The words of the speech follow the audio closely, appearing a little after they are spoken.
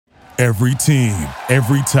Every team,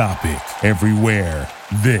 every topic, everywhere.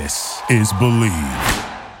 This is Believe.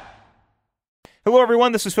 Hello,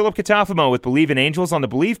 everyone. This is Philip Catafamo with Believe in Angels on the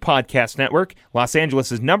Believe Podcast Network, Los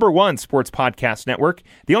Angeles' #1 sports podcast network,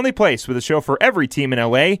 the only place with a show for every team in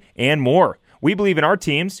LA and more. We believe in our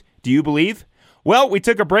teams. Do you believe? Well, we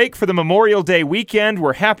took a break for the Memorial Day weekend.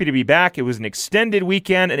 We're happy to be back. It was an extended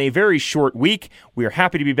weekend and a very short week. We are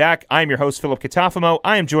happy to be back. I'm your host, Philip Catafamo.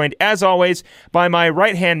 I am joined, as always, by my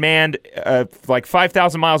right-hand man, like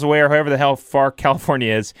 5,000 miles away or however the hell far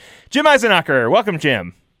California is, Jim Eisenacher. Welcome,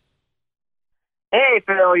 Jim. Hey,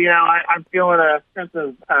 Phil, I'm feeling a sense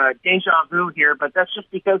of deja vu here, but that's just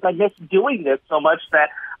because I miss doing this so much that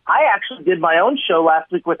I actually did my own show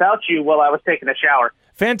last week without you while I was taking a shower.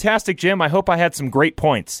 Fantastic, Jim. I hope I had some great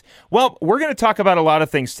points. Well, we're going to talk about a lot of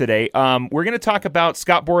things today. We're going to talk about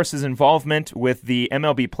Scott Boras' involvement with the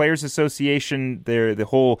MLB Players Association, the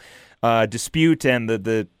whole dispute and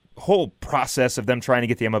the whole process of them trying to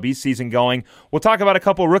get the MLB season going. We'll talk about a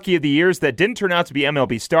couple Rookie of the Years that didn't turn out to be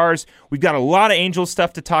MLB stars. We've got a lot of Angels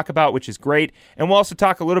stuff to talk about, which is great. And we'll also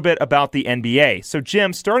talk a little bit about the NBA. So,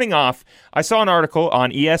 Jim, starting off, I saw an article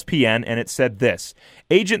on ESPN, and it said this: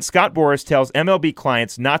 Agent Scott Boras tells MLB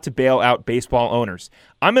clients not to bail out baseball owners.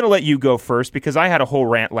 I'm going to let you go first because I had a whole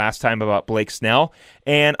rant last time about Blake Snell,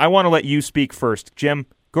 and I want to let you speak first. Jim,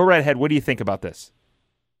 go right ahead. What do you think about this?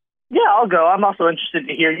 Yeah, I'll go. I'm also interested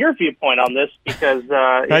to hear your viewpoint on this because,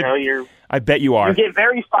 I bet you are. You get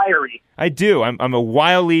very fiery. I do. I'm a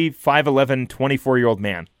wily 5'11", 24-year-old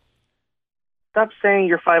man. Stop saying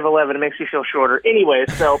you're 5'11". It makes you feel shorter. Anyway,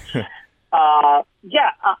 so, I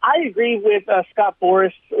agree with Scott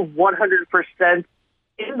Boras 100%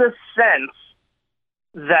 in the sense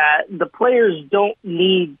that the players don't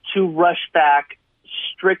need to rush back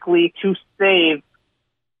strictly to save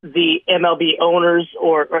the MLB owners,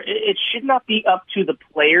 or it should not be up to the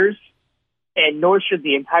players, and nor should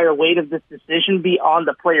the entire weight of this decision be on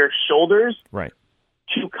the players' shoulders. Right.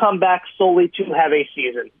 To come back solely to have a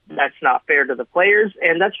season. That's not fair to the players,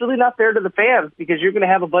 and that's really not fair to the fans, because you're going to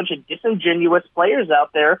have a bunch of disingenuous players out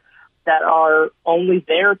there that are only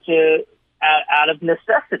there to out of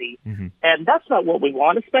necessity. Mm-hmm. And that's not what we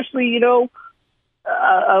want, especially,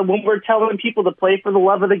 when we're telling people to play for the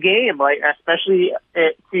love of the game, like especially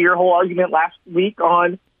to your whole argument last week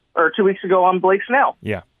 2 weeks ago on Blake Snell.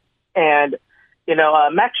 Yeah. And,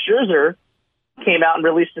 Max Scherzer came out and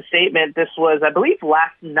released a statement. This was, I believe,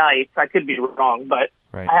 last night. I could be wrong, but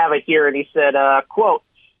right. I have it here. And he said, quote,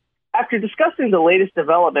 "After discussing the latest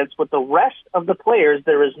developments with the rest of the players,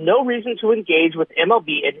 there is no reason to engage with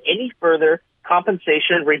MLB in any further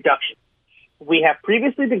compensation reduction. We have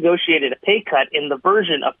previously negotiated a pay cut in the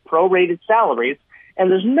version of prorated salaries,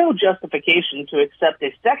 and there's no justification to accept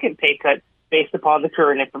a second pay cut based upon the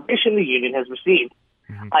current information the union has received.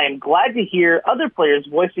 Mm-hmm. I am glad to hear other players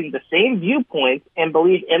voicing the same viewpoints and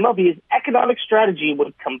believe MLB's economic strategy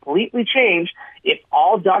would completely change if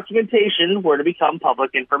all documentation were to become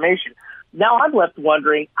public information." Now I'm left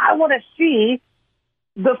wondering, I want to see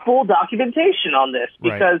the full documentation on this,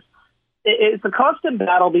 because it's a constant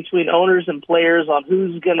battle between owners and players on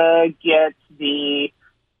who's going to get the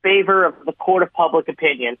favor of the court of public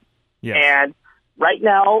opinion. Yes. And right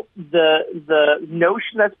now, the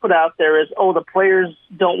notion that's put out there is, the players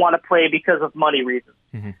don't want to play because of money reasons.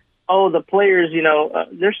 Mm-hmm. The players,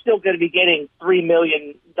 they're still going to be getting $3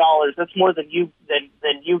 million. That's more than you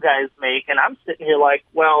guys make. And I'm sitting here like,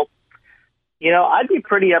 well, I'd be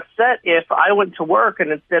pretty upset if I went to work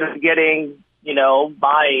and instead of getting,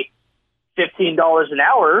 my $15 an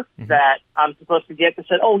hour mm-hmm. that I'm supposed to get, to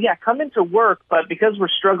said, come into work, but because we're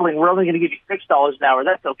struggling, we're only going to give you $6 an hour.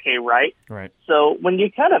 That's okay, right? Right. So when you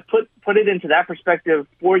kind of put it into that perspective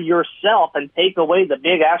for yourself and take away the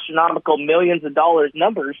big astronomical millions of dollars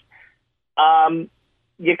numbers,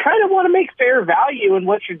 you kind of want to make fair value in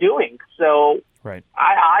what you're doing. So right.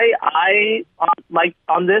 I like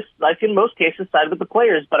on this, like in most cases, side with the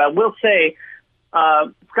players, but I will say,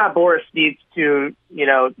 Scott Boras needs to,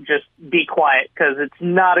 just be quiet, because it's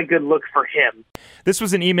not a good look for him. This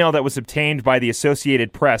was an email that was obtained by the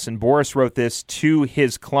Associated Press, and Boras wrote this to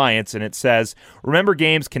his clients, and it says, "Remember,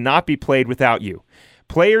 games cannot be played without you.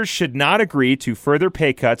 Players should not agree to further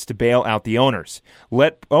pay cuts to bail out the owners.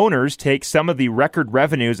 Let owners take some of the record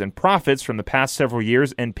revenues and profits from the past several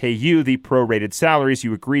years and pay you the prorated salaries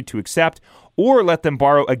you agreed to accept, or let them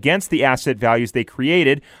borrow against the asset values they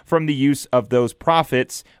created from the use of those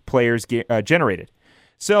profits players generated."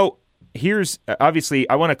 So here's, obviously,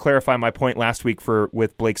 I want to clarify my point last week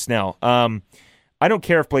with Blake Snell. I don't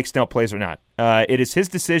care if Blake Snell plays or not. It is his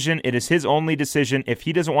decision. It is his only decision. If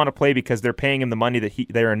he doesn't want to play because they're paying him the money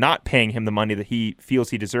they are not paying him the money that he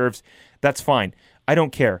feels he deserves, that's fine. I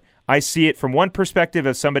don't care. I see it from one perspective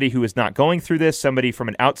as somebody who is not going through this, somebody from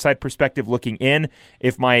an outside perspective looking in.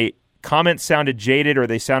 If my comments sounded jaded or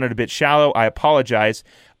they sounded a bit shallow, I apologize.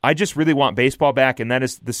 I just really want baseball back, and that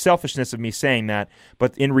is the selfishness of me saying that.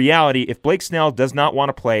 But in reality, if Blake Snell does not want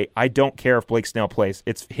to play, I don't care if Blake Snell plays.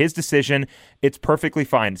 It's his decision. It's perfectly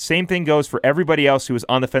fine. Same thing goes for everybody else who is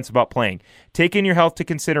on the fence about playing. Take in your health to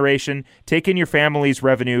consideration. Take in your family's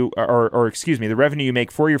revenue, the revenue you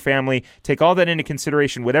make for your family. Take all that into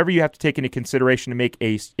consideration. Whatever you have to take into consideration to make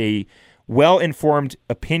a well-informed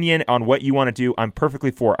opinion on what you want to do, I'm perfectly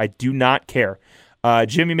for. I do not care.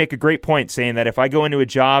 Jim, you make a great point saying that if I go into a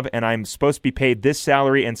job and I'm supposed to be paid this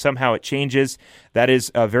salary and somehow it changes, that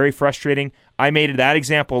is very frustrating. I made that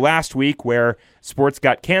example last week where sports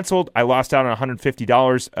got canceled. I lost out on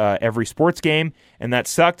 $150 every sports game, and that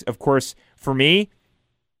sucked. Of course, for me,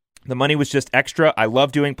 the money was just extra. I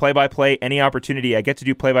love doing play-by-play. Any opportunity I get to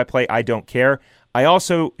do play-by-play, I don't care. I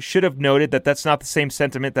also should have noted that that's not the same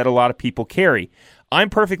sentiment that a lot of people carry. I'm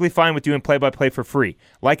perfectly fine with doing play-by-play for free.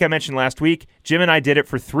 Like I mentioned last week, Jim and I did it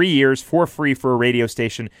for 3 years for free for a radio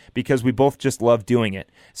station because we both just love doing it.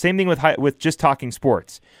 Same thing with just talking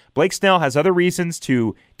sports. Blake Snell has other reasons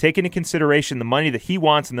to take into consideration the money that he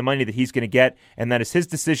wants and the money that he's going to get, and that is his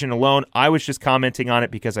decision alone. I was just commenting on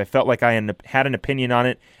it because I felt like I had an opinion on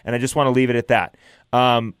it, and I just want to leave it at that.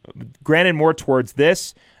 Granted, more towards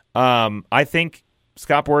this, I think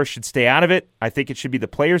Scott Boras should stay out of it. I think it should be the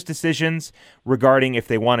players' decisions regarding if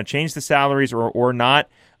they want to change the salaries or not.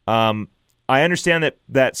 I understand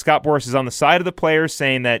that Scott Boras is on the side of the players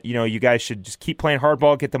saying that, you guys should just keep playing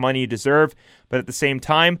hardball, get the money you deserve. But at the same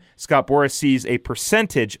time, Scott Boras sees a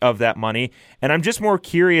percentage of that money. And I'm just more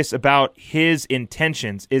curious about his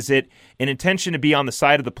intentions. Is it an intention to be on the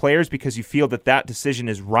side of the players because you feel that decision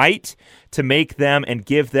is right to make them and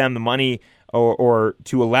give them the money or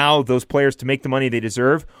to allow those players to make the money they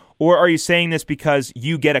deserve? Or are you saying this because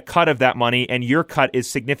you get a cut of that money and your cut is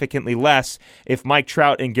significantly less if Mike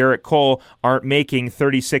Trout and Garrett Cole aren't making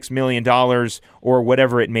 $36 million or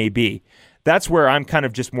whatever it may be? That's where I'm kind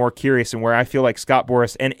of just more curious and where I feel like Scott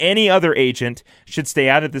Boras and any other agent should stay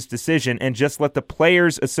out of this decision and just let the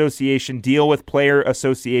Players Association deal with Player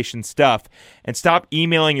Association stuff and stop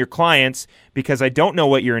emailing your clients because I don't know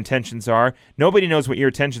what your intentions are. Nobody knows what your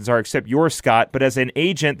intentions are except yours, Scott. But as an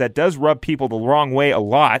agent that does rub people the wrong way a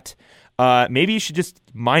lot, maybe you should just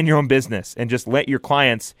mind your own business and just let your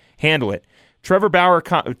clients handle it. Trevor Bauer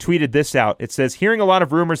tweeted this out. It says, hearing a lot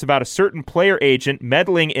of rumors about a certain player agent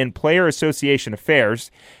meddling in Player Association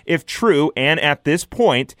affairs. If true, and at this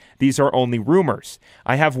point, these are only rumors.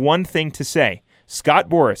 I have one thing to say. Scott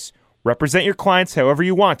Boras, represent your clients however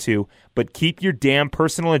you want to, but keep your damn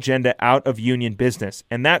personal agenda out of union business.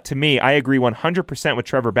 And that, to me, I agree 100% with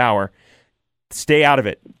Trevor Bauer. Stay out of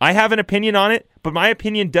it. I have an opinion on it, but my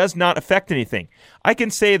opinion does not affect anything. I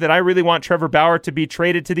can say that I really want Trevor Bauer to be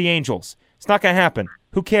traded to the Angels. It's not going to happen.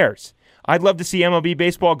 Who cares? I'd love to see MLB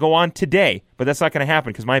baseball go on today, but that's not going to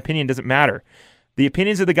happen because my opinion doesn't matter. The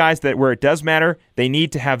opinions of the guys that where it does matter, they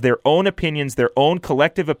need to have their own opinions, their own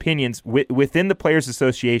collective opinions within the players'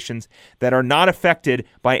 associations that are not affected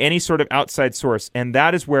by any sort of outside source. And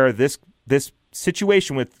that is where this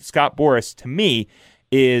situation with Scott Boras, to me,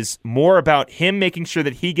 is more about him making sure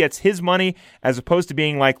that he gets his money as opposed to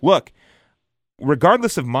being like, look,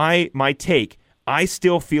 regardless of my take, I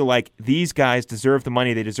still feel like these guys deserve the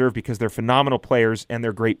money they deserve because they're phenomenal players and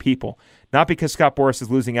they're great people, not because Scott Boras is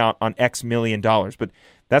losing out on X million dollars. But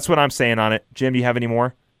that's what I'm saying on it. Jim, do you have any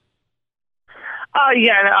more?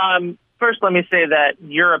 First, let me say that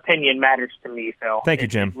your opinion matters to me, Phil. Thank you,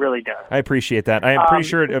 Jim. It really does. I appreciate that. I'm pretty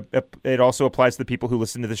sure it also applies to the people who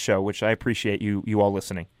listen to the show, which I appreciate you all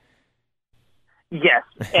listening. Yes.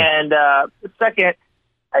 And second,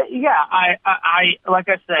 I like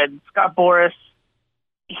I said, Scott Boras,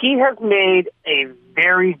 he has made a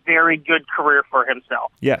very, very good career for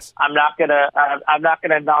himself. Yes. I'm not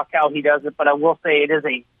gonna knock how he does it, but I will say it is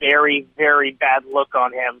a very, very bad look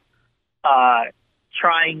on him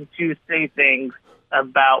trying to say things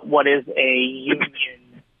about what is a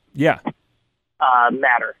union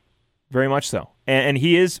matter. Very much so. And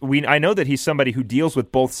he is I know that he's somebody who deals with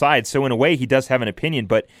both sides, so in a way he does have an opinion,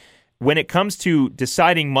 but when it comes to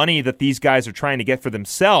deciding money that these guys are trying to get for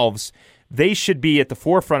themselves, they should be at the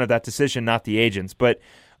forefront of that decision, not the agents. But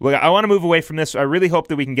look, I want to move away from this. I really hope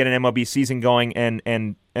that we can get an MLB season going.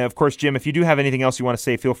 And of course, Jim, if you do have anything else you want to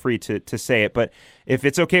say, feel free to say it. But if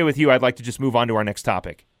it's okay with you, I'd like to just move on to our next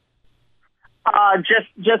topic.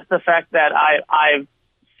 Just the fact that I've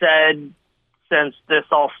said since this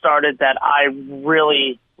all started that I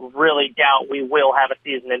really, really doubt we will have a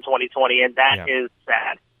season in 2020, and that is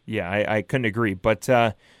sad. Yeah, I couldn't agree. But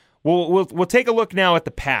we'll take a look now at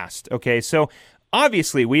the past. Okay, so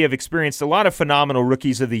obviously we have experienced a lot of phenomenal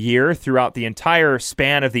Rookies of the Year throughout the entire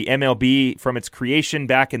span of the MLB, from its creation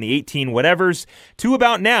back in the 18-whatevers to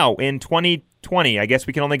about now in 2020. I guess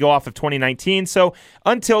we can only go off of 2019, so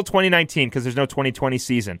until 2019, because there's no 2020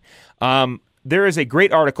 season. There is a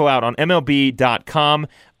great article out on MLB.com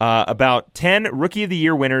about 10 Rookie of the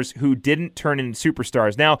Year winners who didn't turn into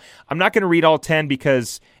superstars. Now, I'm not going to read all 10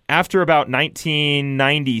 because after about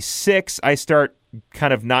 1996, I start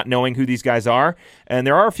kind of not knowing who these guys are, and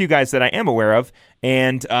there are a few guys that I am aware of.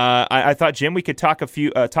 And I thought, Jim, we could talk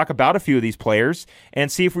about a few of these players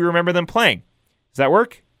and see if we remember them playing. Does that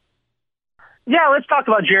work? Yeah, let's talk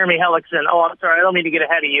about Jeremy Hellickson. Oh, I'm sorry, I don't mean to get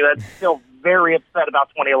ahead of you. I'm still very upset about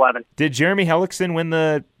 2011. Did Jeremy Hellickson win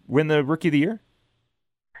the Rookie of the Year?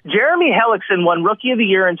 Jeremy Hellickson won Rookie of the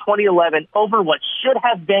Year in 2011 over what should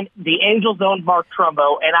have been the Angels' own Mark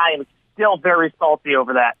Trumbo, and I am still very salty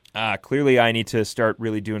over that. Clearly, I need to start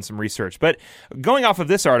really doing some research. But going off of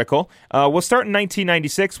this article, we'll start in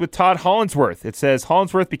 1996 with Todd Hollandsworth. It says,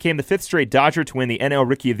 Hollandsworth became the fifth straight Dodger to win the NL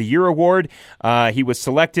Rookie of the Year award. He was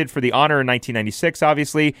selected for the honor in 1996,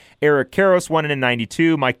 obviously. Eric Karros won it in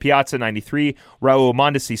 92, Mike Piazza 93, Raul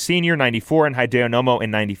Mondesi Sr. 94, and Hideo Nomo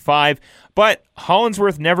in 95. But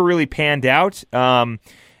Hollandsworth never really panned out.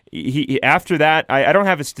 He after that, I don't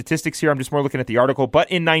have his statistics here. I'm just more looking at the article.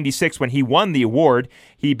 But in 96, when he won the award,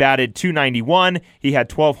 he batted .291. He had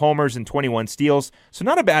 12 homers and 21 steals. So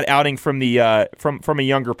not a bad outing from the from a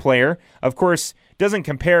younger player. Of course, doesn't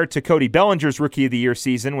compare to Cody Bellinger's Rookie of the Year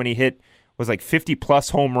season when he was like 50-plus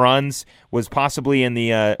home runs, was possibly in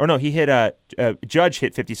the he hit Judge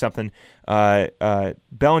hit 50-something.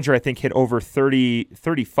 Bellinger, I think, hit over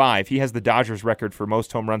 35. He has the Dodgers record for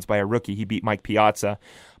most home runs by a rookie. He beat Mike Piazza.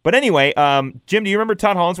 But anyway, Jim, do you remember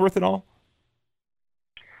Todd Hollandsworth at all?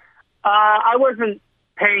 I wasn't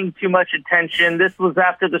paying too much attention. This was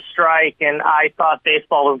after the strike, and I thought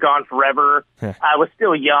baseball was gone forever. I was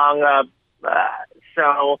still young,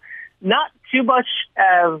 so not too much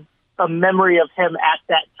of a memory of him at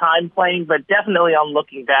that time playing, but definitely on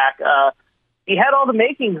looking back. He had all the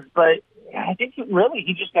makings, but I think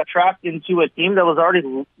he just got trapped into a team that was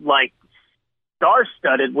already like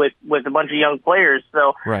star-studded with a bunch of young players.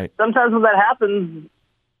 So Sometimes when that happens,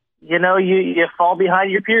 you fall behind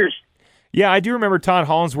your peers. Yeah, I do remember Todd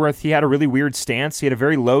Hollandsworth. He had a really weird stance. He had a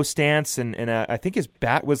very low stance, and I think his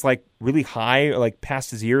bat was like really high, like past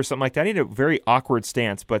his ear or something like that. He had a very awkward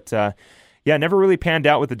stance, but never really panned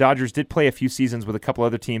out with the Dodgers. Did play a few seasons with a couple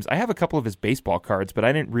other teams. I have a couple of his baseball cards, but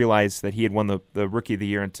I didn't realize that he had won the Rookie of the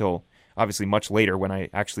Year until obviously much later when I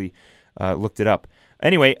actually looked it up.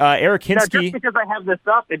 Anyway, Eric Hinske. Now, just because I have this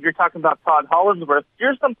up, if you're talking about Todd Hollandsworth,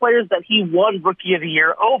 here's some players that he won Rookie of the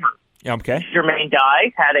Year over. Okay. Jermaine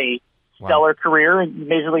Dye had a stellar career in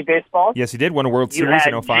Major League Baseball. Yes, he did. Won a World Series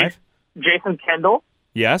in 05. Jason Kendall.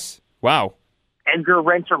 Yes. Wow. Edgar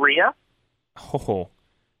Renteria. Oh,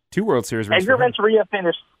 2 World Series rings. Edgar Renteria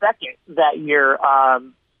finished second that year.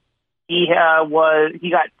 He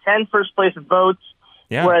got 10 first place votes.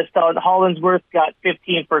 Yeah. Whereas Todd Hollandsworth got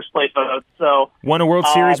 15 first place votes. So won a World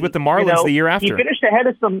Series with the Marlins the year after. He finished ahead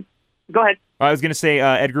of some. Go ahead. I was going to say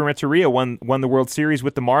Edgar Renteria won the World Series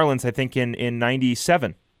with the Marlins. I think in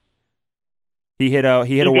 '97. He hit a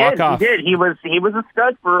walk off. He did. He was a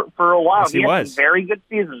stud for a while. Yes, he had some very good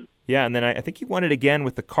seasons. Yeah, and then I think he won it again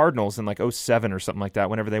with the Cardinals in like 07 or something like that.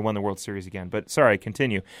 Whenever they won the World Series again. But sorry,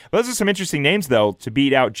 continue. But those are some interesting names though to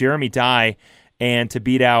beat out Jeremy Dye. And to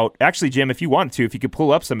beat out, actually, Jim, if you want to, if you could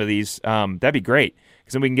pull up some of these, that'd be great,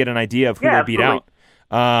 because then we can get an idea of who they beat out.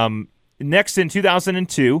 Next, in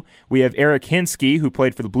 2002, we have Eric Hinske, who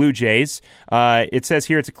played for the Blue Jays. It says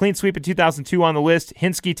here it's a clean sweep in 2002 on the list.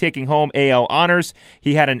 Hinske taking home AL honors.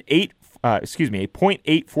 He had a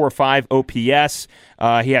 .845 OPS.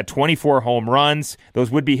 He had 24 home runs. Those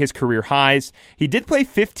would be his career highs. He did play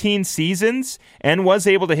 15 seasons and was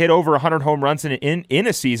able to hit over 100 home runs in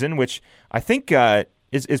a season, which I think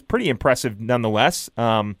is pretty impressive nonetheless.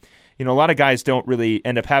 A lot of guys don't really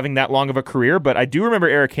end up having that long of a career, but I do remember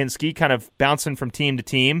Eric Hinske kind of bouncing from team to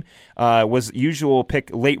team. Was usual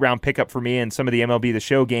late round pickup for me in some of the MLB The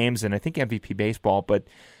Show games, and I think MVP baseball, but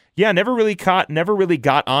yeah, never really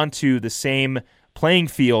got onto the same playing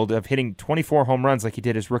field of hitting 24 home runs like he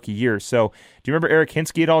did his rookie year. So do you remember Eric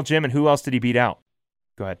Hinske at all, Jim, and who else did he beat out?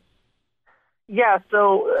 Go ahead. Yeah,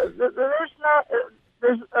 so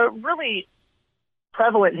there's a really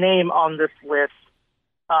prevalent name on this list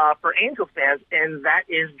for Angel fans, and that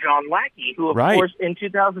is John Lackey, who, of course, in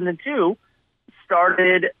 2002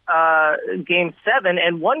 started Game 7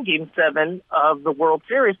 and won Game 7 of the World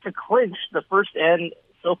Series to clinch the first and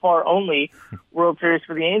so far only World Series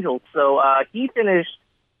for the Angels. So he finished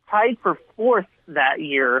tied for 4th that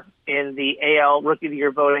year in the AL Rookie of the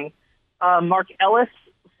Year voting. Mark Ellis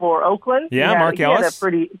for Oakland. Yeah, Mark Ellis. He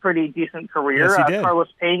had a pretty decent career. Yes, he did. Carlos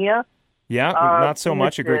Pena. Yeah, not so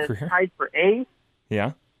much a great career. Tied for 8th.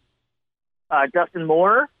 Yeah. Dustin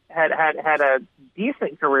Moore had a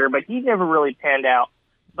decent career, but he never really panned out.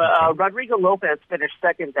 But Rodrigo Lopez finished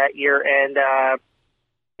 2nd that year, and I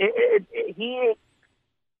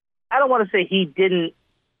don't want to say he didn't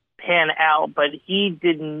pan out, but he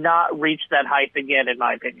did not reach that hype again, in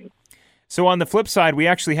my opinion. So on the flip side, we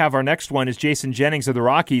actually have our next one is Jason Jennings of the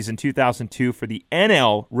Rockies in 2002 for the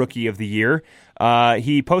NL Rookie of the Year.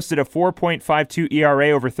 He posted a 4.52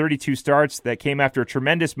 ERA over 32 starts that came after a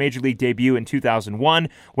tremendous Major League debut in 2001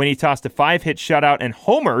 when he tossed a 5-hit shutout and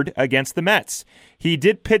homered against the Mets. He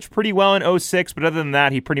did pitch pretty well in 06, but other than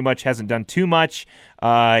that, he pretty much hasn't done too much.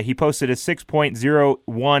 He posted a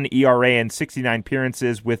 6.01 ERA in 69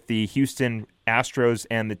 appearances with the Houston Astros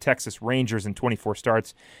and the Texas Rangers in 24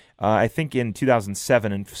 starts. I think in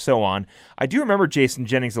 2007 and so on. I do remember Jason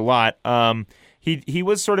Jennings a lot. He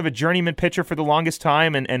was sort of a journeyman pitcher for the longest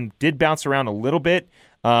time and did bounce around a little bit.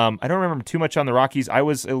 I don't remember him too much on the Rockies. I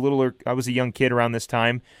was a young kid around this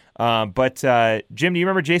time. But Jim, do you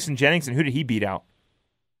remember Jason Jennings, and who did he beat out?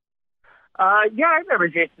 Yeah, I remember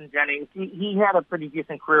Jason Jennings. He had a pretty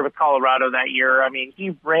decent career with Colorado that year. I mean,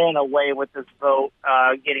 he ran away with this vote,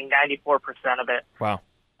 getting 94% of it. Wow.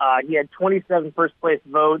 He had 27 first-place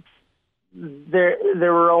votes. There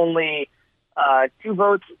were only 2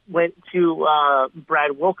 votes went to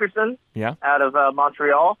Brad Wilkerson out of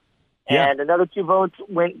Montreal, and another 2 votes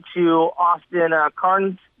went to Austin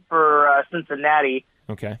Carnes for Cincinnati.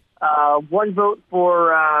 Okay. 1 vote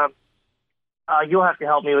for you'll have to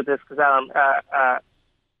help me with this because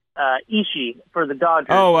Ishii for the Dodgers.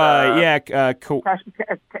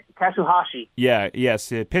 Katsuhashi.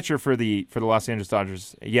 Yes, pitcher for the Los Angeles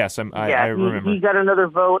Dodgers. Yes, I remember. He got another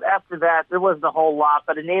vote after that. There wasn't a whole lot,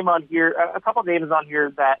 but a couple of names on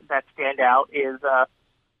here that stand out is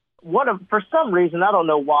for some reason, I don't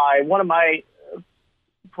know why, one of my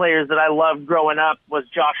players that I loved growing up was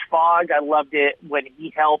Josh Fogg. I loved it when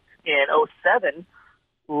he helped in 07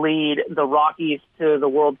 lead the Rockies to the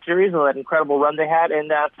World Series with that incredible run they had, and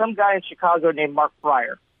some guy in Chicago named Mark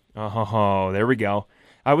Prior. Oh, there we go.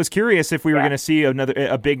 I was curious if we were going to see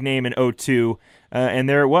a big name in 02, and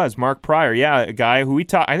there it was, Mark Prior. Yeah, a guy who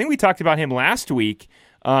I think we talked about him last week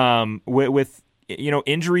with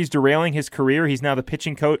injuries derailing his career. He's now the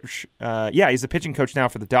pitching coach. He's the pitching coach now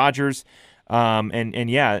for the Dodgers.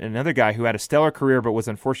 Another guy who had a stellar career but was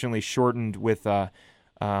unfortunately shortened with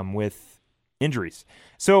injuries.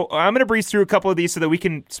 So I'm going to breeze through a couple of these so that we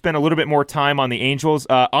can spend a little bit more time on the Angels.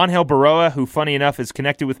 Angel Baroa, who, funny enough, is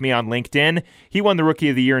connected with me on LinkedIn. He won the Rookie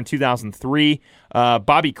of the Year in 2003.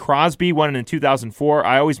 Bobby Crosby won it in 2004.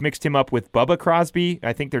 I always mixed him up with Bubba Crosby.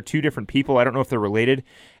 I think they're 2 different people. I don't know if they're related.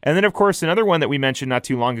 And then, of course, another one that we mentioned not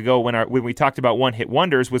too long ago when we talked about one-hit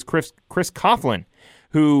wonders was Chris Coughlin,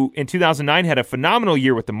 who in 2009 had a phenomenal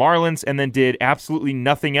year with the Marlins and then did absolutely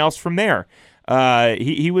nothing else from there.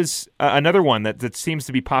 He was another one that seems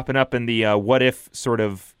to be popping up in the what if sort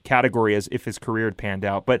of category as if his career had panned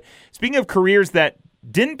out. But speaking of careers that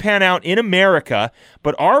didn't pan out in America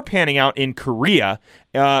but are panning out in Korea,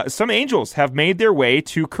 some Angels have made their way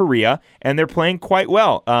to Korea and they're playing quite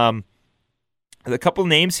well. A couple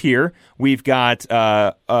names here. We've got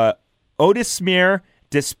Odismir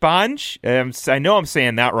Despange. I know I'm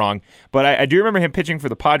saying that wrong, but I do remember him pitching for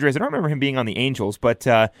the Padres. I don't remember him being on the Angels, but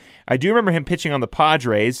I do remember him pitching on the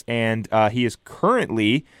Padres, and he is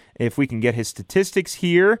currently, if we can get his statistics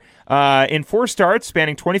here, in 4 starts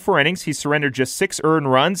spanning 24 innings, he's surrendered just 6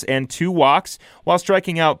 earned runs and 2 walks while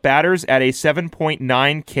striking out batters at a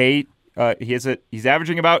 7.9 K. He's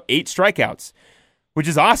averaging about 8 strikeouts, which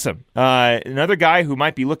is awesome. Another guy who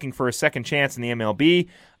might be looking for a second chance in the MLB.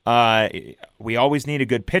 We always need a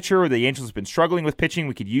good pitcher. The Angels have been struggling with pitching.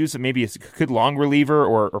 We could use maybe a good long reliever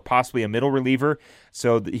or possibly a middle reliever.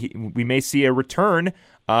 So we may see a return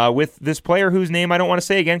with this player whose name I don't want to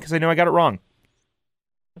say again because I know I got it wrong.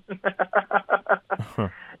 That's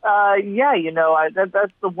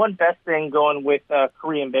the one best thing going with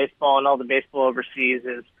Korean baseball and all the baseball overseas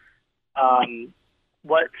is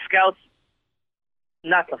what scouts,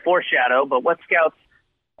 not to foreshadow, but what scouts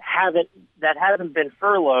haven't been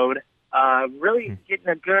furloughed, really getting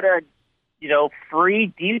a good, free,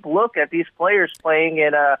 deep look at these players playing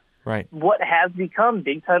in what has become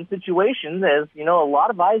big-time situations as, a lot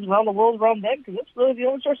of eyes around the world around them because it's really the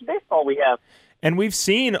only source of baseball we have. And we've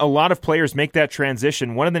seen a lot of players make that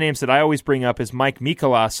transition. One of the names that I always bring up is Mike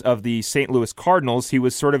Mikolas of the St. Louis Cardinals. He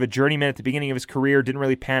was sort of a journeyman at the beginning of his career, didn't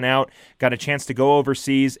really pan out, got a chance to go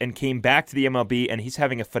overseas, and came back to the MLB, and he's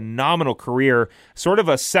having a phenomenal career, sort of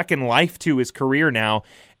a second life to his career now.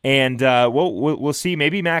 And we'll see.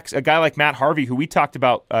 Maybe a guy like Matt Harvey, who we talked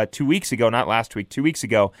about 2 weeks ago, not last week, 2 weeks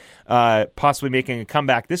ago, possibly making a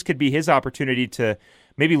comeback. This could be his opportunity to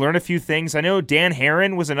maybe learn a few things. I know Dan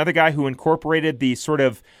Herron was another guy who incorporated the sort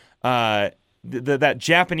of that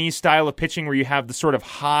Japanese style of pitching where you have the sort of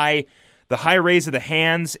high raise of the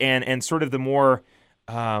hands and sort of the more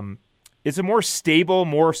it's a more stable,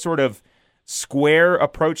 more sort of square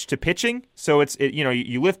approach to pitching. So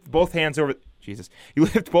you lift both hands over. You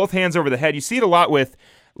lift both hands over the head. You see it a lot with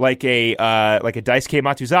like a Daisuke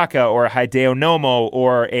Matsuzaka or a Hideo Nomo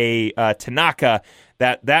or a Tanaka.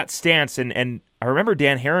 That stance and I remember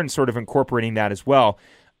Dan Herron sort of incorporating that as well.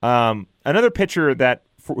 Another pitcher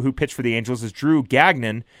who pitched for the Angels is Drew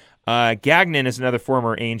Gagnon. Gagnon is another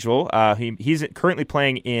former Angel. He's currently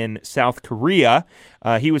playing in South Korea.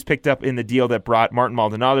 He was picked up in the deal that brought Martin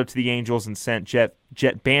Maldonado to the Angels and sent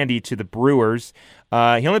Jet Bandy to the Brewers. He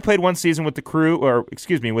only played one season with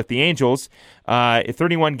with the Angels.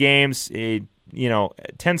 31 games, 10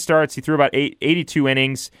 starts. He threw about 82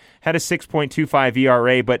 innings, had a 6.25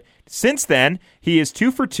 ERA. But since then, he is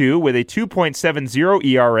 2 for 2 with a 2.70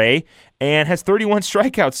 ERA and has 31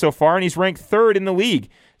 strikeouts so far, and he's ranked third in the league.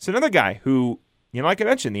 So another guy who, like I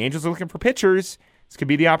mentioned, the Angels are looking for pitchers. This could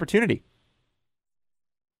be the opportunity.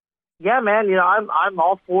 Yeah, man. I'm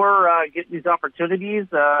all for getting these opportunities.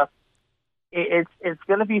 It's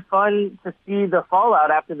going to be fun to see the fallout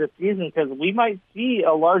after this season because we might see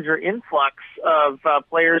a larger influx of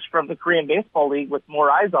players from the Korean Baseball League with more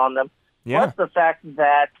eyes on them. Yeah. Plus the fact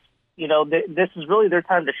that this is really their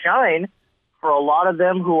time to shine for a lot of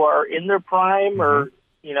them who are in their prime or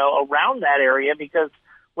around that area because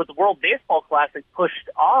with the World Baseball Classic pushed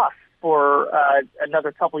off for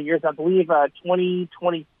another couple of years, I believe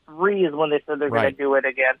 2023 is when they said they're going to do it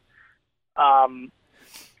again.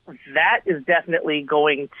 That is definitely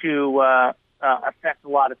going to affect a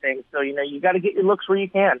lot of things. So, you got to get your looks where you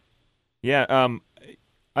can. Yeah,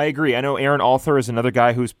 I agree. I know Aaron Arthur is another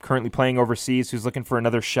guy who's currently playing overseas who's looking for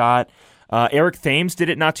another shot. Eric Thames did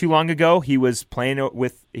it not too long ago. He was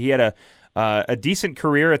he had a decent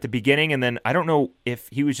career at the beginning, and then I don't know if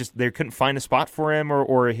he was just they couldn't find a spot for him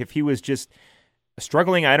or if he was just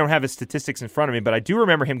struggling. I don't have his statistics in front of me, but I do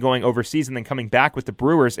remember him going overseas and then coming back with the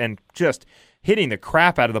Brewers and just hitting the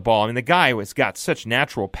crap out of the ball. I mean, the guy has got such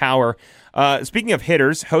natural power. Speaking of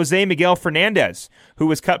hitters, Jose Miguel Fernandez, who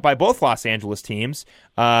was cut by both Los Angeles teams,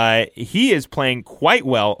 he is playing quite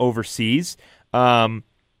well overseas. I'm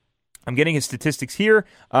getting his statistics here.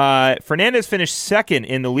 Fernandez finished second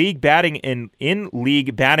in the league batting in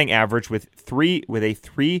league batting average with a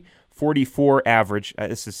 344 average.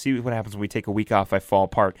 This is see what happens when we take a week off. I fall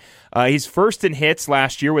apart. He's first in hits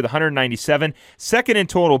last year with 197, second in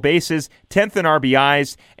total bases, 10th in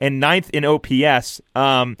RBIs, and 9th in OPS.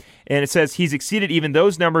 And it says he's exceeded even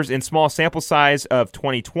those numbers in small sample size of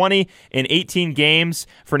 2020. In 18 games,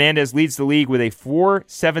 Fernandez leads the league with a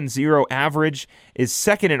 4.70 average, is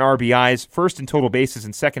second in RBIs, first in total bases,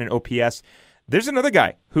 and second in OPS. There's another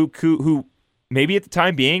guy who maybe at the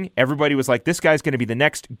time being, everybody was like, this guy's going to be the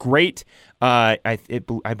next great, I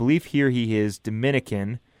believe here he is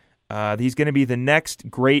Dominican. He's going to be the next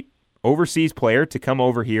great overseas player to come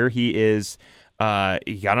over here. He got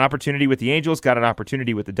an opportunity with the Angels, got an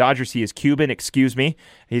opportunity with the Dodgers. He is Cuban,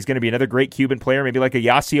 He's going to be another great Cuban player, maybe like a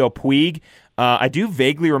Yasiel Puig. I do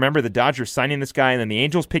vaguely remember the Dodgers signing this guy and then the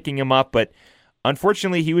Angels picking him up, but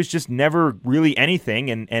unfortunately, he was just never really anything,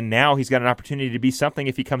 and now he's got an opportunity to be something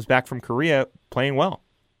if he comes back from Korea playing well.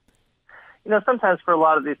 Sometimes for a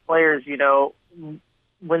lot of these players,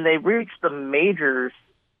 when they reach the majors,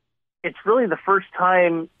 it's really the first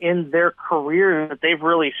time in their career that they've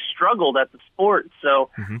really struggled at the sport. So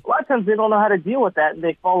a lot of times they don't know how to deal with that, and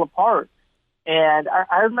they fall apart. And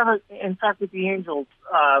I remember, in fact, with the Angels,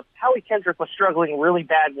 Howie Kendrick was struggling really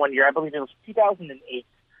bad one year. I believe it was 2008.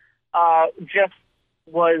 Just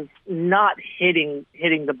was not hitting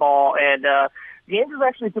the ball, and the Angels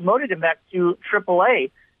actually promoted him back to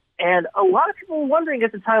AAA. And a lot of people were wondering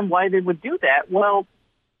at the time why they would do that. Well,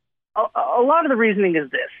 a lot of the reasoning is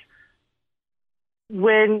this.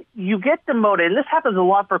 When you get demoted, and this happens a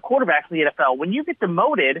lot for quarterbacks in the NFL, when you get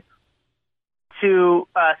demoted to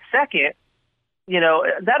second,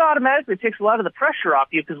 that automatically takes a lot of the pressure off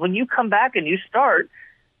you because when you come back and you start,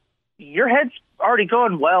 your head's already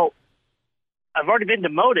going, well, I've already been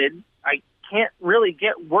demoted. I can't really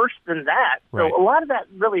get worse than that. Right. So a lot of that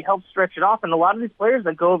really helps stretch it off. And a lot of these players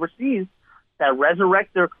that go overseas that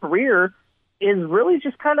resurrect their career is really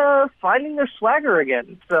just kind of finding their swagger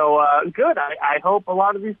again. So good. I hope a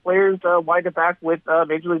lot of these players wind up back with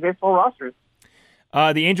Major League Baseball rosters.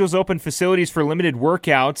 The Angels open facilities for limited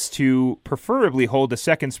workouts to preferably hold a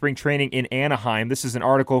second spring training in Anaheim. This is an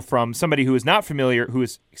article from somebody who is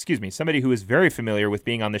somebody who is very familiar with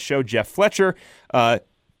being on the show, Jeff Fletcher.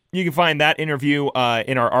 You can find that interview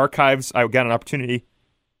in our archives. I got an opportunity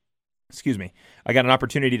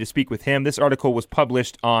to speak with him. This article was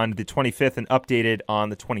published on the 25th and updated on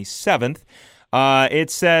the 27th. It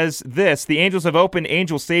says this: the Angels have opened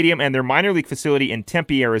Angel Stadium and their minor league facility in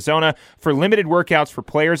Tempe, Arizona, for limited workouts for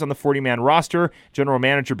players on the 40-man roster. General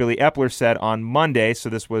Manager Billy Epler said on Monday, so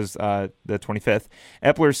this was the 25th.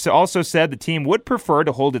 Epler also said the team would prefer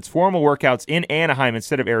to hold its formal workouts in Anaheim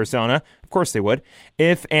instead of Arizona. Of course they would.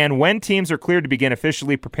 If and when teams are cleared to begin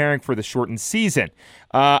officially preparing for the shortened season.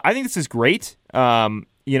 I think this is great.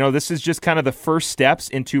 This is just kind of the first steps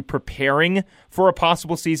into preparing for a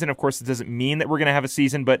possible season. Of course, it doesn't mean that we're going to have a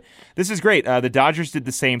season, but this is great. The Dodgers did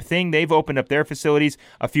the same thing. They've opened up their facilities.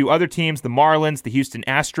 A few other teams, the Marlins, the Houston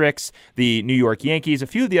Asterix, the New York Yankees, a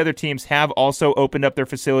few of the other teams have also opened up their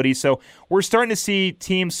facilities. So we're starting to see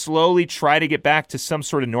teams slowly try to get back to some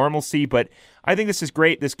sort of normalcy, but I think this is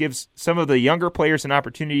great. This gives some of the younger players an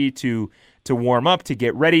opportunity to warm up, to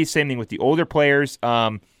get ready. Same thing with the older players.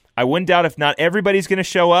 I wouldn't doubt if not everybody's going to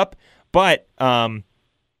show up, but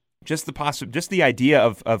just the idea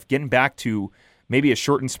of getting back to maybe a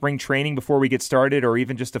shortened spring training before we get started, or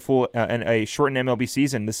even just a full a shortened MLB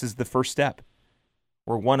season. This is the first step,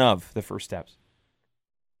 or one of the first steps.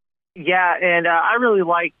 Yeah, and I really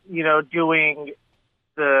like doing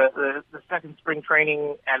the second spring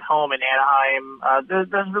training at home in Anaheim.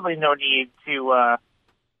 There's really no need to.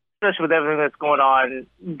 Especially with everything that's going on,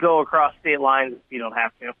 go across state lines if you don't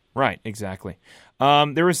have to. Right, exactly.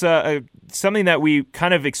 There was something that we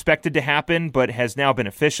kind of expected to happen, but has now been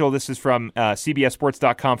official. This is from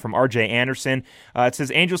CBSSports.com from R.J. Anderson. It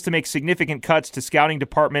says, Angels to make significant cuts to scouting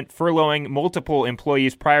department, furloughing multiple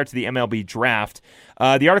employees prior to the MLB draft.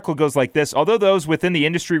 The article goes like this: although those within the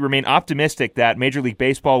industry remain optimistic that Major League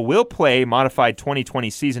Baseball will play modified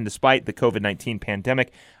 2020 season despite the COVID-19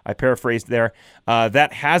 pandemic, I paraphrased there,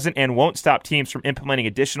 that hasn't and won't stop teams from implementing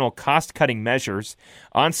additional cost-cutting measures.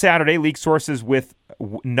 On Saturday, league sources with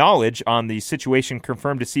knowledge on the situation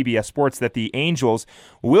confirmed to CBS Sports that the Angels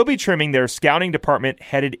will be trimming their scouting department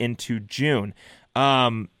headed into June.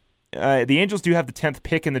 The Angels do have the 10th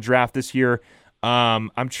pick in the draft this year.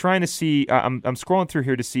 I'm trying to see. I'm scrolling through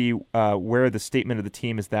here to see where the statement of the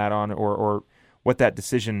team is that on, or what that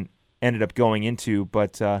decision ended up going into.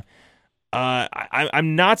 But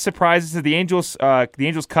I'm not surprised that the Angels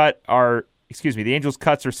cuts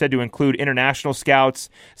are said to include international scouts,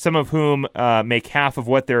 some of whom make half of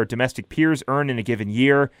what their domestic peers earn in a given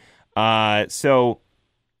year. So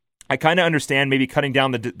I kind of understand maybe cutting down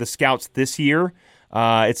the scouts this year.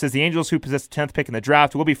 It says the Angels, who possess the 10th pick in the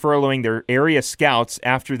draft, will be furloughing their area scouts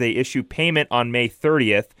after they issue payment on May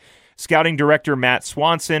 30th. Scouting director Matt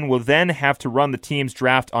Swanson will then have to run the team's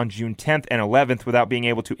draft on June 10th and 11th without being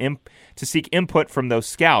able to seek input from those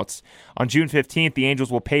scouts. On June 15th, the Angels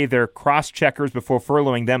will pay their cross-checkers before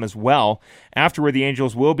furloughing them as well. Afterward, the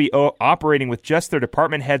Angels will be operating with just their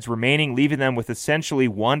department heads remaining, leaving them with essentially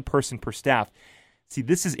one person per staff. See,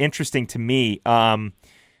 this is interesting to me.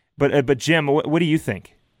 But Jim, what do you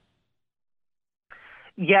think?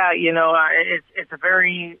 Yeah, it's a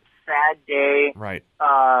very sad day, right?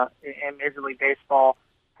 In Major League Baseball.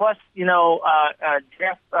 Plus,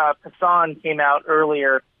 Jeff Passan came out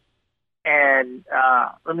earlier, and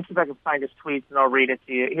let me see if I can find his tweets, and I'll read it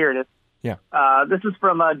to you. Here it is. Yeah. This is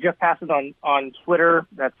from Jeff Passan on Twitter.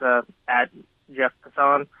 That's at Jeff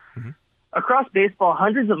Passan. Mm-hmm. Across baseball,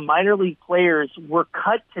 hundreds of minor league players were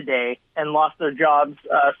cut today and lost their jobs.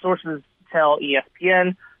 Sources tell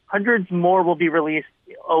ESPN. Hundreds more will be released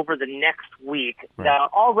over the next week. Right. Now,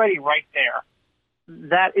 already right there,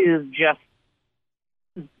 that is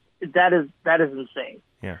insane.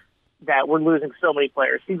 Yeah. That we're losing so many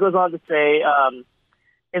players. He goes on to say,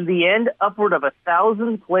 in the end, upward of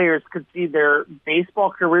 1,000 players could see their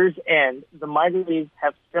baseball careers end. The minor leagues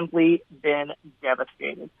have simply been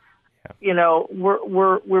devastated. Yeah. We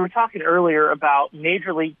were talking earlier about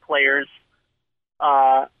major league players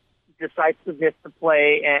decisiveness to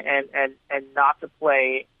play and not to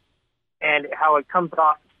play, and how it comes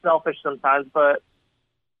off selfish sometimes. But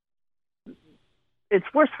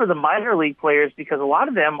it's worse for the minor league players because a lot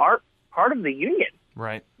of them aren't part of the union.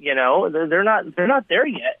 Right. They're not there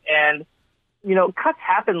yet, and cuts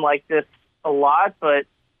happen like this a lot, but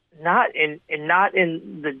not in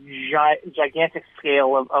the gigantic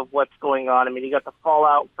scale of what's going on. I mean, you got the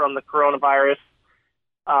fallout from the coronavirus.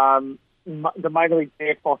 The minor league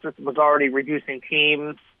baseball system was already reducing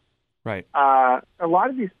teams. Right. A lot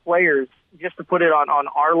of these players, just to put it on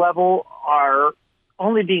our level, are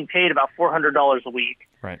only being paid about $400 a week.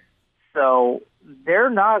 Right. So they're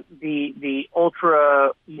not the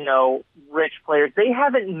ultra, rich players. They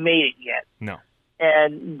haven't made it yet. No.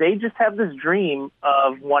 And they just have this dream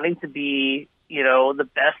of wanting to be, the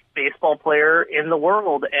best baseball player in the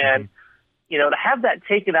world. And, to have that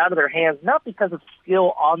taken out of their hands, not because of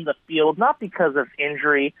skill on the field, not because of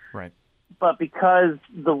injury, right, but because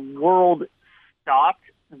the world stopped,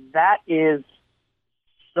 that is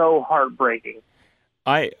so heartbreaking.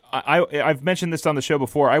 I've mentioned this on the show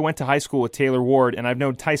before. I went to high school with Taylor Ward, and I've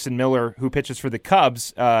known Tyson Miller, who pitches for the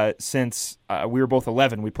Cubs, since we were both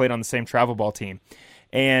 11. We played on the same travel ball team.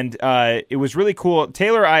 And it was really cool.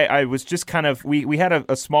 Taylor, I was just kind of, we had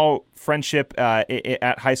a small friendship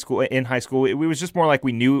at high school. In high school, it was just more like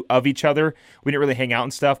we knew of each other. We didn't really hang out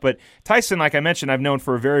and stuff. But Tyson, like I mentioned, I've known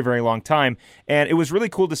for a very, very long time. And it was really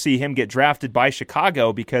cool to see him get drafted by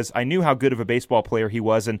Chicago because I knew how good of a baseball player he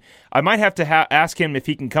was. And I might have to ask him if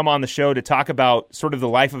he can come on the show to talk about sort of the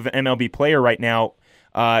life of an MLB player right now,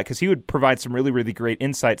 because he would provide some really, really great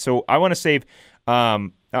insight. So I want to save...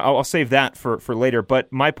 I'll save that for later. But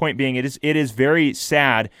my point being, it is very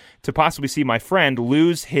sad to possibly see my friend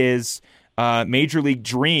lose his major league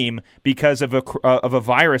dream because of a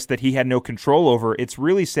virus that he had no control over. It's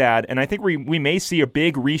really sad, and I think we may see a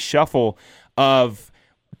big reshuffle of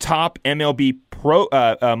top MLB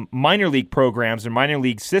minor league programs and minor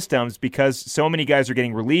league systems because so many guys are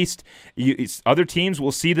getting released. Other teams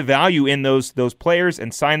will see the value in those players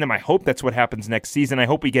and sign them. I hope that's what happens next season. I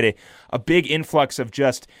hope we get a big influx of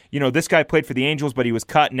just, this guy played for the Angels, but he was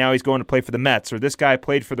cut. Now he's going to play for the Mets. Or this guy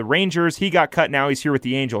played for the Rangers. He got cut. Now he's here with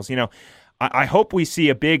the Angels. I hope we see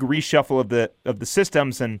a big reshuffle of the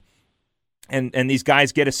systems and these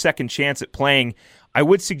guys get a second chance at playing. I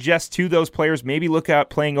would suggest to those players maybe look at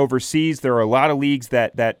playing overseas. There are a lot of leagues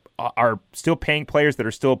that are still paying players that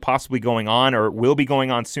are still possibly going on or will be going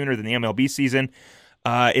on sooner than the MLB season.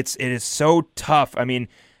 It is so tough. I mean,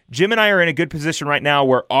 Jim and I are in a good position right now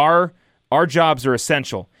where our jobs are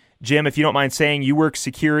essential. Jim, if you don't mind saying, you work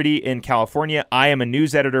security in California. I am a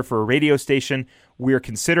news editor for a radio station. We are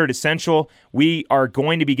considered essential. We are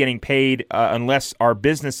going to be getting paid unless our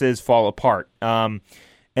businesses fall apart.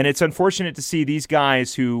 And it's unfortunate to see these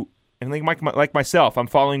guys who, and like myself, I'm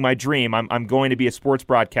following my dream. I'm going to be a sports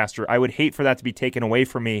broadcaster. I would hate for that to be taken away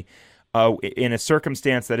from me in a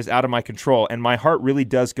circumstance that is out of my control. And my heart really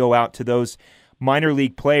does go out to those minor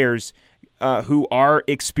league players who are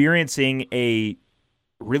experiencing a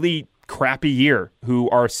really crappy year, who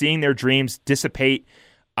are seeing their dreams dissipate.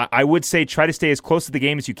 I would say try to stay as close to the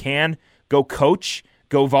game as you can. Go coach.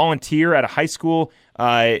 Go volunteer at a high school.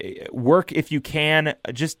 Work if you can.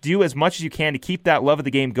 Just do as much as you can to keep that love of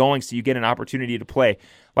the game going so you get an opportunity to play.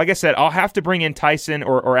 Like I said, I'll have to bring in Tyson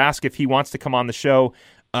or ask if he wants to come on the show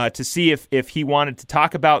to see if he wanted to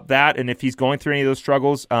talk about that and if he's going through any of those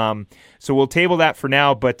struggles. So we'll table that for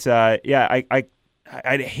now. But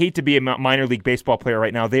I'd hate to be a minor league baseball player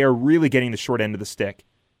right now. They are really getting the short end of the stick.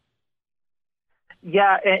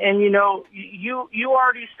 Yeah, and you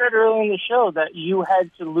already said earlier in the show that you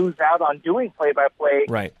had to lose out on doing play-by-play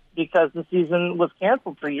right, because the season was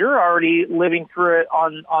canceled. So you're already living through it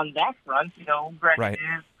on that front. Granted, right. It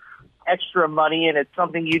is extra money, and it's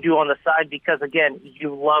something you do on the side because, again,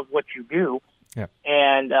 you love what you do. Yeah.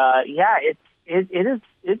 And,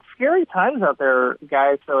 it's scary times out there,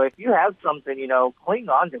 guys. So if you have something, cling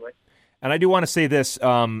on to it. And I do want to say this.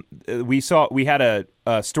 We had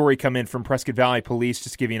a story come in from Prescott Valley Police,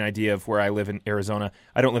 just to give you an idea of where I live in Arizona.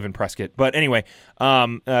 I don't live in Prescott. But anyway,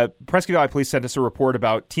 Prescott Valley Police sent us a report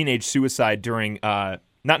about teenage suicide during, not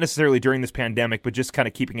necessarily during this pandemic, but just kind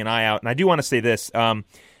of keeping an eye out. And I do want to say this.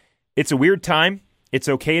 It's a weird time. It's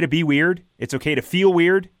okay to be weird. It's okay to feel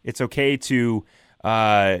weird. It's okay to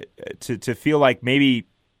feel like maybe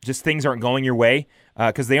just things aren't going your way.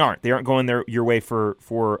 Because they aren't going your way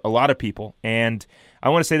for a lot of people. And I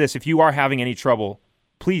want to say this: if you are having any trouble,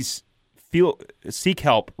 please seek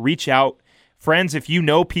help, reach out, friends. If you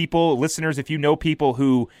know people, listeners, if you know people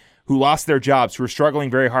who lost their jobs, who are struggling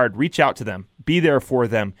very hard, reach out to them, be there for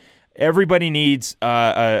them. Everybody needs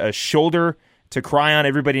a shoulder to cry on.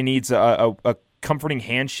 Everybody needs a comforting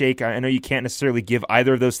handshake. I know you can't necessarily give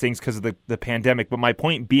either of those things because of the pandemic, but my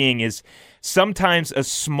point being is sometimes a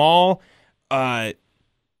small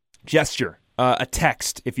gesture, a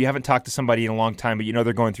text, if you haven't talked to somebody in a long time but you know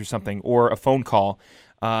they're going through something, or a phone call,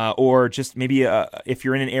 or just maybe if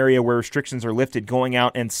you're in an area where restrictions are lifted, going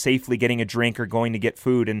out and safely getting a drink or going to get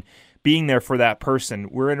food and being there for that person.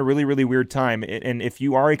 We're in a really, really weird time. And if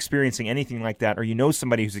you are experiencing anything like that, or you know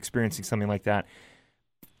somebody who's experiencing something like that,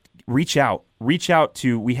 reach out. Reach out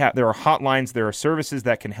to, there are hotlines, there are services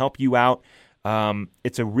that can help you out.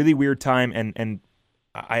 It's a really weird time, and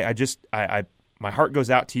my heart goes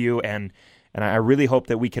out to you, and I really hope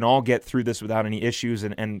that we can all get through this without any issues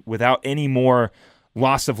and without any more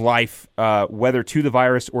loss of life, whether to the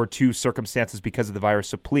virus or to circumstances because of the virus.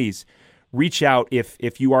 So please reach out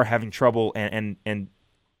if you are having trouble, and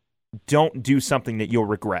don't do something that you'll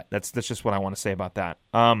regret. That's just what I want to say about that.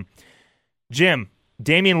 Jim,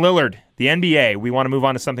 Damian Lillard, the NBA. We want to move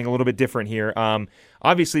on to something a little bit different here.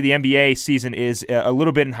 Obviously, the NBA season is a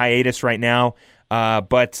little bit in hiatus right now,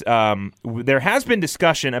 but there has been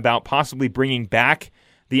discussion about possibly bringing back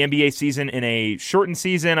the NBA season in a shortened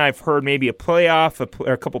season. I've heard maybe a playoff,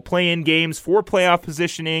 or a couple play-in games for playoff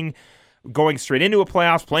positioning, going straight into a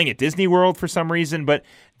playoffs, playing at Disney World for some reason. But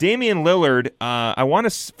Damian Lillard, I want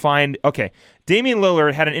to find... Okay, Damian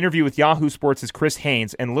Lillard had an interview with Yahoo Sports' Chris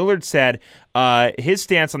Haynes, and Lillard said his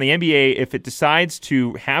stance on the NBA, if it decides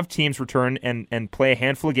to have teams return and play a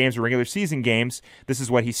handful of games or regular season games, this is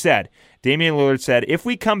what he said. Damian Lillard said, if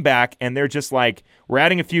we come back and they're just like, we're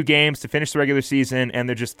adding a few games to finish the regular season and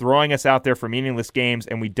they're just throwing us out there for meaningless games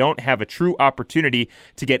and we don't have a true opportunity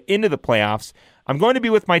to get into the playoffs, I'm going to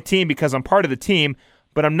be with my team because I'm part of the team,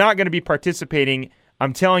 but I'm not going to be participating.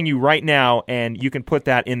 I'm telling you right now, and you can put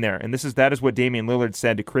that in there. And that is what Damian Lillard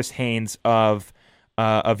said to Chris Haynes of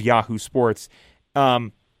Yahoo Sports.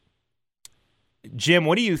 Jim,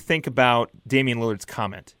 what do you think about Damian Lillard's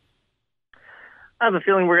comment? I have a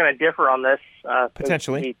feeling we're going to differ on this.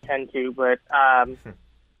 Potentially. We tend to, but I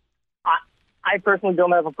personally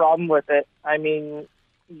don't have a problem with it. I mean,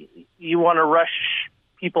 you want to rush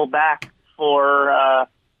people back for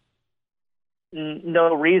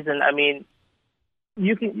no reason. I mean,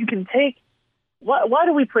 you can take... Why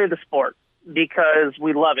do we play the sport? Because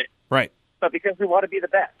we love it. Right. But because we want to be the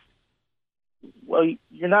best. Well,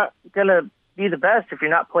 you're not going to be the best if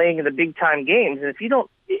you're not playing in the big-time games. And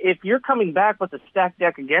if you're coming back with a stacked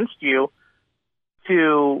deck against you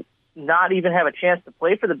to not even have a chance to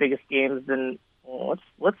play for the biggest games, then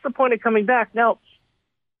what's the point of coming back? Now,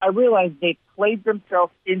 I realize they played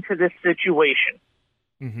themselves into this situation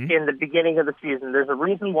in the beginning of the season. There's a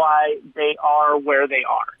reason why they are where they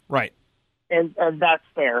are. Right. And that's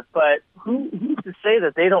fair. But who's to say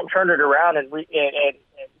that they don't turn it around and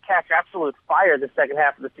catch absolute fire the second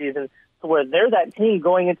half of the season to where they're that team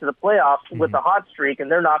going into the playoffs with a hot streak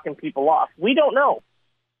and they're knocking people off? We don't know.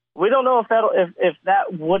 We don't know if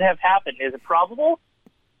that would have happened. Is it probable?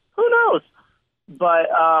 Who knows?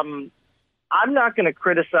 But I'm not going to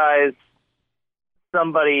criticize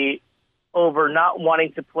somebody over not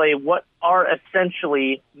wanting to play what are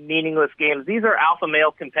essentially meaningless games. These are alpha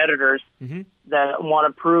male competitors that want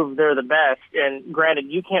to prove they're the best. And granted,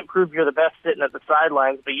 you can't prove you're the best sitting at the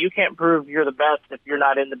sidelines, but you can't prove you're the best if you're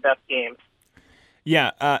not in the best games.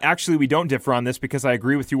 Yeah, actually, we don't differ on this because I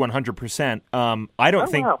agree with you 100%. I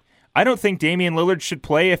don't think Damian Lillard should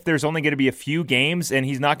play if there's only going to be a few games and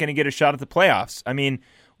he's not going to get a shot at the playoffs. I mean,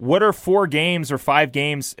 what are 4 games or 5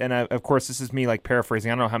 games? And of course, this is me like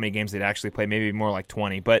paraphrasing. I don't know how many games they'd actually play, maybe more like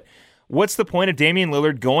 20. But what's the point of Damian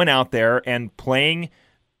Lillard going out there and playing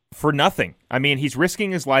for nothing? I mean, he's risking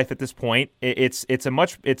his life at this point. It's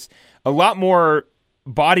a lot more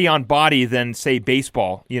body on body than, say,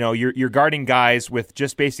 baseball. You know, you're guarding guys with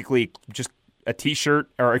just basically just a t-shirt,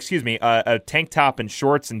 or excuse me, a tank top and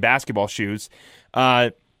shorts and basketball shoes.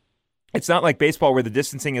 It's not like baseball where the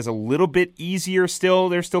distancing is a little bit easier still.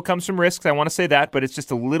 There still comes some risks, I want to say that, but it's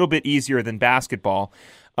just a little bit easier than basketball.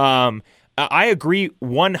 I agree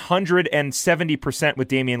 170% with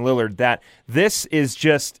Damian Lillard that this is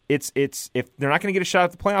just, it's if they're not going to get a shot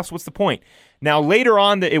at the playoffs, what's the point? Now, later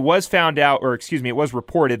on, it was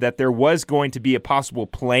reported that there was going to be a possible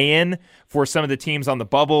play-in for some of the teams on the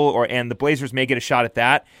bubble, and the Blazers may get a shot at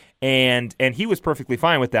that. And he was perfectly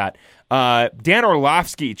fine with that. Dan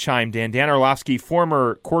Orlovsky chimed in. Dan Orlovsky,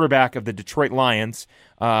 former quarterback of the Detroit Lions,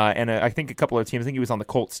 and I think a couple of teams. I think he was on the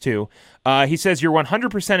Colts too. He says, you're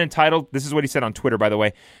 100% entitled. This is what he said on Twitter, by the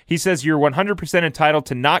way. He says, you're 100% entitled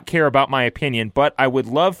to not care about my opinion, but I would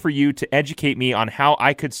love for you to educate me on how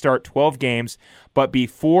I could start 12 games, but be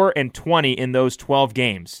 4-20 in those 12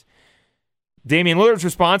 games. Damian Lillard's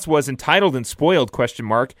response was entitled and spoiled, ?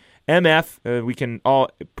 MF, we can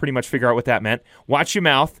all pretty much figure out what that meant. Watch your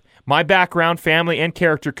mouth. My background, family, and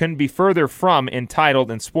character couldn't be further from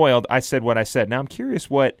entitled and spoiled. I said what I said. Now I'm curious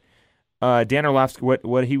what Dan Orlovsky,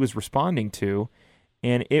 what he was responding to.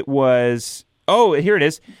 and it was... Oh, here it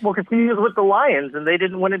is. Well, because he was with the Lions, and they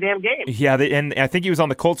didn't win a damn game. Yeah, and I think he was on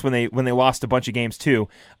the Colts when they lost a bunch of games, too.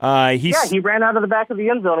 He ran out of the back of the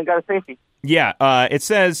end zone and got a safety. Yeah, it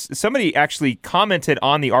says, somebody actually commented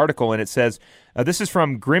on the article, and it says, this is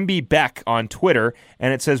from Grimby Beck on Twitter,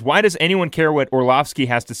 and it says, why does anyone care what Orlovsky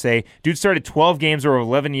has to say? Dude started 12 games over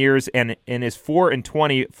 11 years and is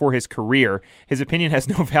 4-20 for his career. His opinion has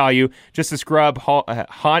no value, just a scrub,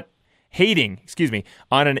 hating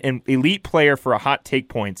on an elite player for a hot take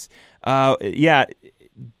points. Dan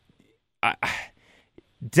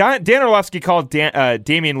Orlovsky called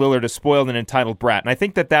Damian Lillard a spoiled and entitled brat, and I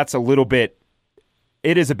think that's a little bit.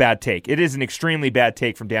 It is a bad take. It is an extremely bad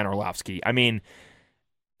take from Dan Orlovsky. I mean,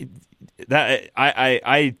 that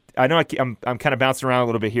I know I'm kind of bouncing around a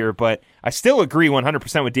little bit here, but I still agree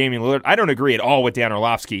 100% with Damian Lillard. I don't agree at all with Dan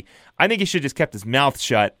Orlovsky. I think he should have just kept his mouth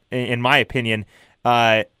shut, in my opinion.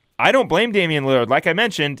 I don't blame Damian Lillard. Like I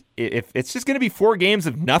mentioned, if it's just going to be 4 games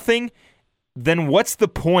of nothing, then what's the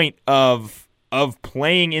point of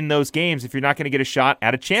playing in those games if you're not going to get a shot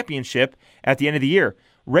at a championship at the end of the year?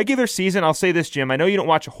 Regular season, I'll say this, Jim. I know you don't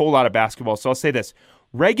watch a whole lot of basketball, so I'll say this.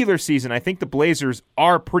 Regular season, I think the Blazers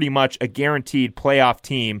are pretty much a guaranteed playoff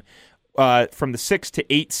team from the 6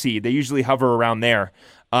 to 8 seed. They usually hover around there.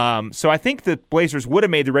 So I think the Blazers would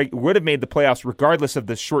have made the playoffs regardless of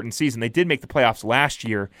the shortened season. They did make the playoffs last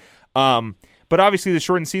year, but obviously the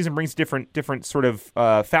shortened season brings different sort of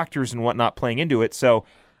factors and whatnot playing into it. So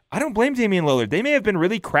I don't blame Damian Lillard. They may have been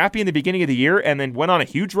really crappy in the beginning of the year and then went on a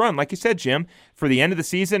huge run, like you said, Jim, for the end of the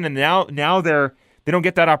season, and now they don't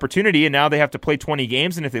get that opportunity, and now they have to play 20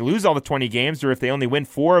 games. And if they lose all the 20 games, or if they only win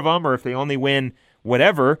 4 of them, or if they only win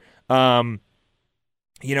whatever, what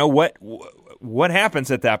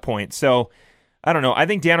happens at that point? So I don't know. I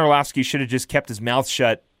think Dan Orlovsky should have just kept his mouth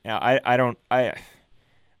shut. I don't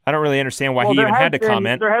really understand why he even had to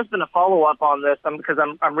comment. There has been a follow up on this because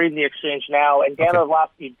I'm reading the exchange now, and Dan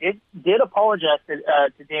Orlovsky did apologize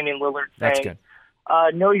to Damian Lillard, saying, "That's good.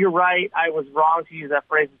 No, you're right. I was wrong to use that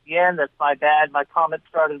phrase at the end. That's my bad. My comment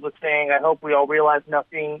started with saying, I hope we all realize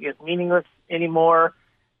nothing is meaningless anymore.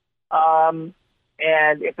 And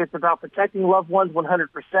if it's about protecting loved ones 100%,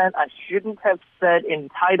 I shouldn't have said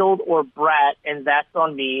entitled or brat, and that's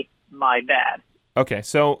on me. My bad." Okay,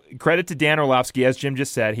 so credit to Dan Orlovsky. As Jim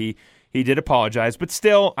just said, he did apologize. But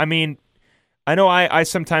still, I mean, I know I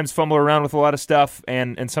sometimes fumble around with a lot of stuff,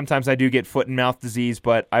 and sometimes I do get foot and mouth disease,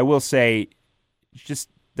 but I will say, just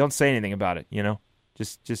don't say anything about it,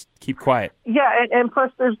 Just keep quiet. Yeah, and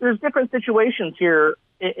plus there's different situations here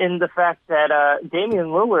in the fact that Damian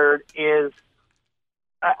Lillard is,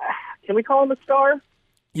 can we call him a star?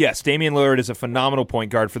 Yes, Damian Lillard is a phenomenal point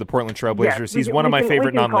guard for the Portland Trailblazers. He's one of my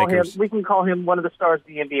favorite non-Lakers. We can call him one of the stars of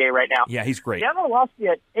the NBA right now. Yeah, he's great. Dan Orlovsky,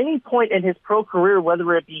 at any point in his pro career,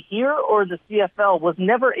 whether it be here or the CFL, was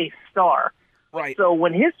never a star. Right. So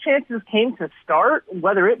when his chances came to start,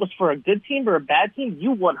 whether it was for a good team or a bad team,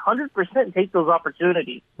 you 100% take those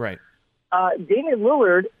opportunities. Right. Damian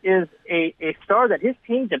Lillard is a star that his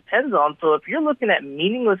team depends on. So if you're looking at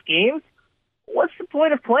meaningless games, what's the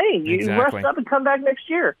point of playing? You rest up and come back next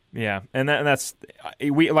year. Yeah, and that's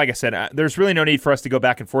like I said, there's really no need for us to go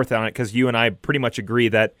back and forth on it because you and I pretty much agree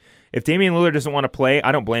that if Damian Lillard doesn't want to play,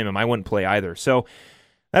 I don't blame him. I wouldn't play either. So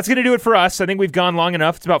that's going to do it for us. I think we've gone long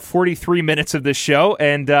enough. It's about 43 minutes of this show,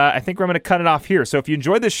 and I think we're going to cut it off here. So if you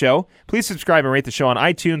enjoyed this show, please subscribe and rate the show on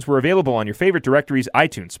iTunes. We're available on your favorite directories,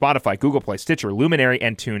 iTunes, Spotify, Google Play, Stitcher, Luminary,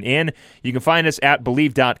 and TuneIn. You can find us at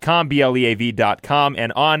Believe.com, BLEAV.com,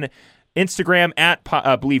 and on Instagram at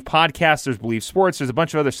Believe Podcast. There's Believe Sports. There's a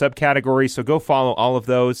bunch of other subcategories, so go follow all of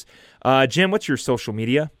those. Jim, what's your social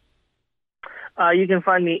media? You can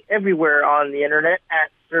find me everywhere on the internet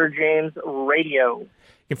at Sir James Radio.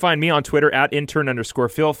 You can find me on Twitter at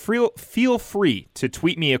intern_Phil. Feel free to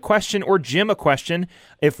tweet me a question or Jim a question.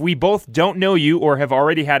 If we both don't know you or have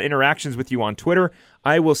already had interactions with you on Twitter,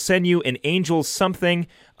 I will send you an Angels something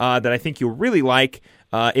that I think you'll really like.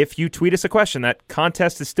 If you tweet us a question. That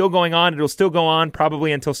contest is still going on. It'll still go on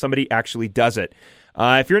probably until somebody actually does it.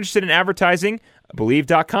 If you're interested in advertising,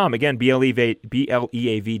 Believe.com. Again,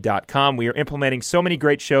 BLEAV.com. We are implementing so many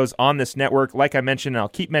great shows on this network. Like I mentioned, and I'll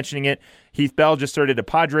keep mentioning it, Heath Bell just started a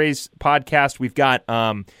Padres podcast. We've got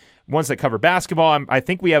ones that cover basketball. I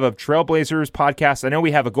think we have a Trailblazers podcast. I know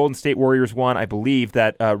we have a Golden State Warriors one, I believe,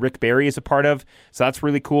 that Rick Barry is a part of. So that's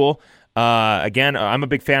really cool. Again, I'm a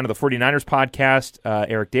big fan of the 49ers podcast.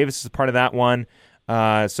 Eric Davis is a part of that one.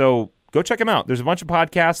 So go check them out. There's a bunch of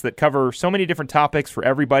podcasts that cover so many different topics for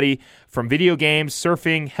everybody, from video games,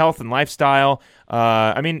 surfing, health, and lifestyle.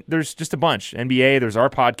 There's just a bunch. NBA, there's our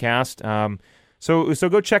podcast. So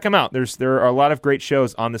go check them out. There are a lot of great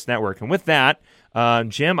shows on this network. And with that,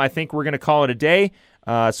 Jim, I think we're going to call it a day.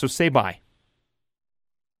 So say bye.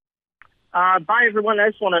 Bye, everyone. I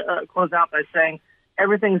just want to close out by saying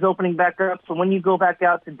everything's opening back up. So when you go back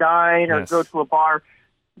out to dine or go to a bar,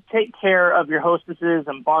 take care of your hostesses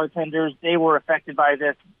and bartenders. They were affected by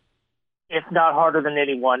this, if not harder than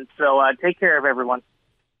anyone. So take care of everyone.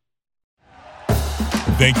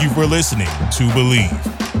 Thank you for listening to Believe.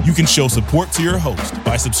 You can show support to your host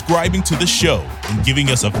by subscribing to the show and giving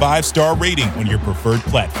us a 5-star rating on your preferred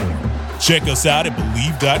platform. Check us out at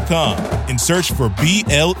Believe.com and search for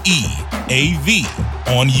BLEAV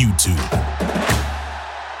on YouTube.